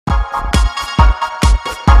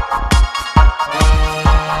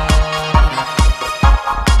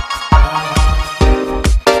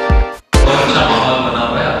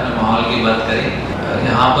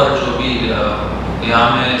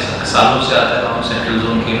हूँ, central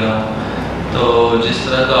zone खेल रहा हूँ। तो जिस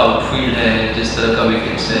तरह का आउटफील्ड है, जिस तरह का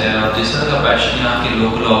विकेट्स है और जिस तरह का पैशन यहाँ के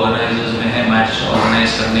लोकल ऑर्गेनाइजर्स में है मैच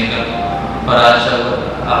ऑर्गेनाइज करने का, और आज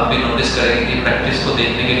आप भी नोटिस करेंगे कि प्रैक्टिस को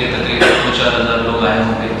देखने के लिए तकरीबन 2-4 हज़ार लोग आए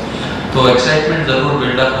होंगे। तो एक्साइटमेंट ज़रूर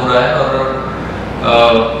बिल्डअप हो रहा है और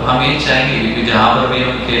हम ये चाहेंगे कि जहाँ पर भी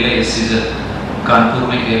हम खेले इस सीज़न, कानपुर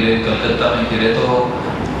में खेले, कलकत्ता में खेले, तो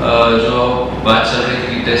जो बात चल रही थी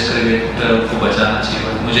कि टेस्ट क्रिकेट को बचाना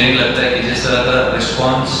चाहिए, मुझे नहीं लगता है कि जिस तरह का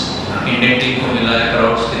रिस्पॉन्स इंडियन टीम को मिला है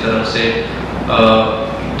क्राउड्स की तरफ से,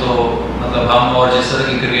 तो मतलब हम और जिस तरह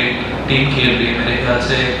की क्रिकेट टीम खेल रही है, मेरे ख्याल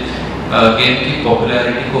से गेम की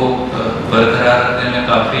पॉपुलैरिटी को बरकरार रखने में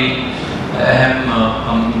काफ़ी अहम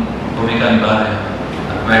हम भूमिका निभा रहे हैं।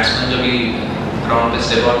 बैट्समैन जब भी ग्राउंड पे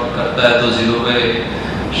स्टेप आउट करता है तो 0 पे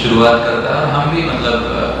शुरुआत करता है, और हम भी मतलब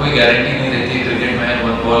कोई गारंटी नहीं रहती, क्रिकेट में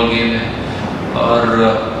 1 बॉल गेम है और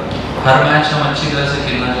हर मैच हम अच्छी तरह से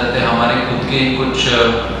खेलना चाहते हैं। हमारे खुद के कुछ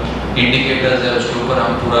इंडिकेटर्स है, उसके ऊपर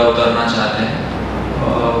हम पूरा उतरना चाहते हैं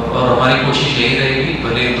और हमारी कोशिश यही रहेगी,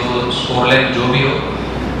 भले तो स्कोर लाइन जो भी हो,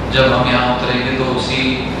 जब हम यहाँ उतरेंगे तो उसी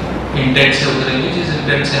इंटेंट से उतरेंगे जिस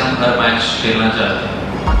इंटेंट से हम हर मैच खेलना चाहते हैं।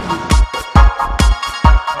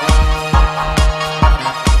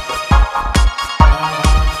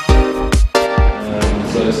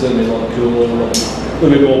 So it's certainly a lot cooler, a little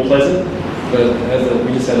bit more pleasant. But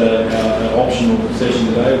we just had an optional session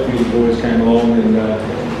today. A few of the boys came along and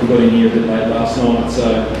we got in here a bit late last night. So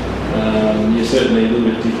you're certainly a little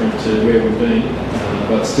bit different to where we've been.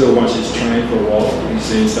 But still, once it's trained for a while, you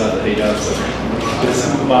soon start to heat up. So it's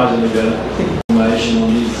marginally better. Information on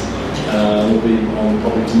his will be on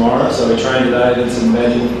probably tomorrow. So we trained today, did some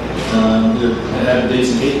batting, had a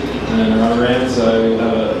decent hit and a run around. So we'll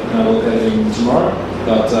have another look at him tomorrow.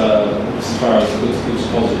 But as far as it looks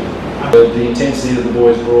positive. The intensity that the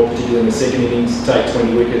boys brought, particularly in the second innings, take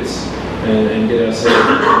 20 wickets and get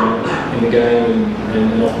ourselves in the game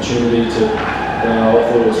and an opportunity to. I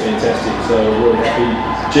thought it was fantastic. So really happy.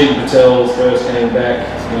 G. Patel's first game back.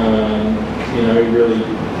 Really,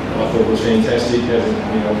 I thought it was fantastic.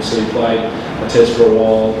 Hasn't obviously played a test for a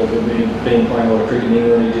while, but been playing a lot of cricket in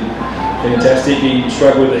England. He did fantastic. He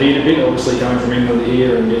struggled with the heat a bit, obviously coming from England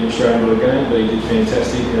here and getting straight into the game, but he did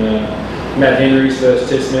fantastic. Matt Henry's first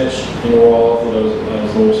test match in a while, I thought it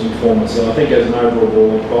was an awesome performance. So I think as an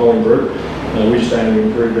overall bowling group, we just aim to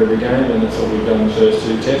improve every game, and that's what we've done in the first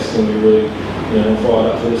 2 tests, and we really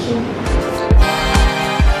fired up for this one.